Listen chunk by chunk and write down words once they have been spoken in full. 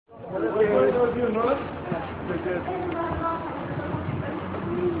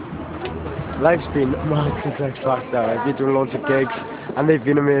Life's been mad since X Factor. I've been doing loads of gigs, and they've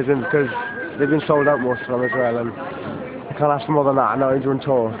been amazing because they've been sold out most of them as well, and I can't ask for more than that. And now I'm doing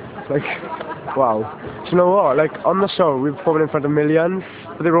tour. Like, wow. Do you know what? Like, on the show, we were performing in front of millions,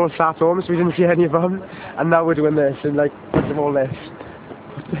 but they were all sat home, so we didn't see any of them. And now we're doing this, and like, first of all this.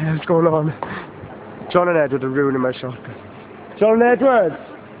 What the hell's going on? John and Edward are ruining my shot. John and Edward!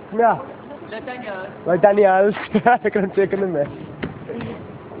 Come here. Right, Daniels. I can't take in the miss.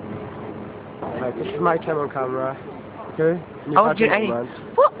 Right, this is my time on camera. Okay? I was doing anything.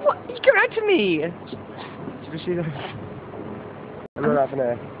 What? You give it out to me! Did you see this? I'm not having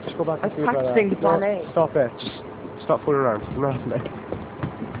it. Just go back and see practicing the ballet. Stop it. Just stop fooling around. I'm not having it.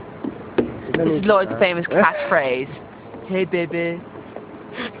 This is Lloyd's famous catchphrase. Hey baby.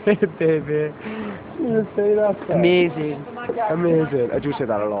 Hey baby. You say that? Amazing. Amazing. I do say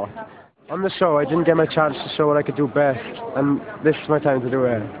that a lot. On the show, I didn't get my chance to show what I could do best, and this is my time to do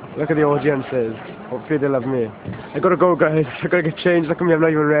it. Look at the audiences. Hopefully they love me. I gotta go, guys. I gotta get changed. Look at me, I'm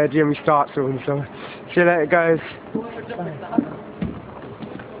not even ready, and we start soon, so see you later, guys.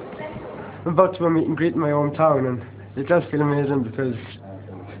 I'm about to do a meet and greet in my hometown, and it does feel amazing because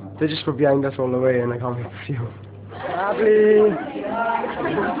they just were behind us all the way, and I can't wait to see you. Lovely.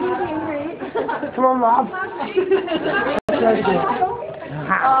 Come on, Rob.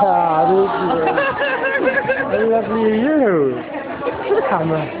 Ah, I lovely you. The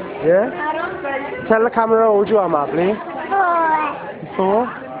camera, yeah? Tell the camera how old you are, Mably. 4.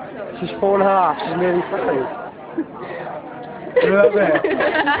 She's 4.5. She's nearly 5. Love it.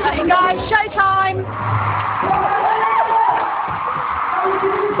 Hey guys, showtime!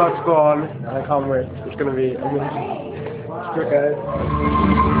 About to go on, and I can't wait. It's gonna be amazing. It's good, guys.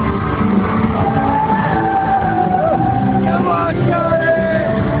 Come on, Charlie!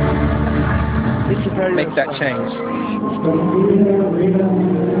 Make that change.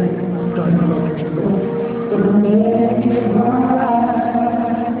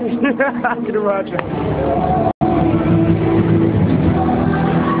 I can imagine.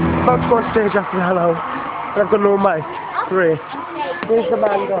 About to go on stage after hello, but I've got no mic. Great. Where's the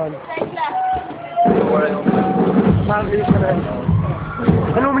man gone? Apparently he's gonna...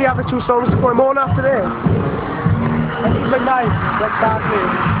 I normally have the 2 songs to put him on after this. I need my knife, like badly.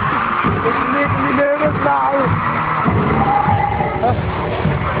 It's making me nervous now.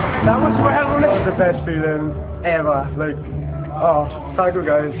 That was well. That was the best feeling ever. Like, oh, thank you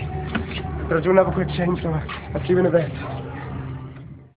guys. But I do have a quick change, so I'll see you in a bit.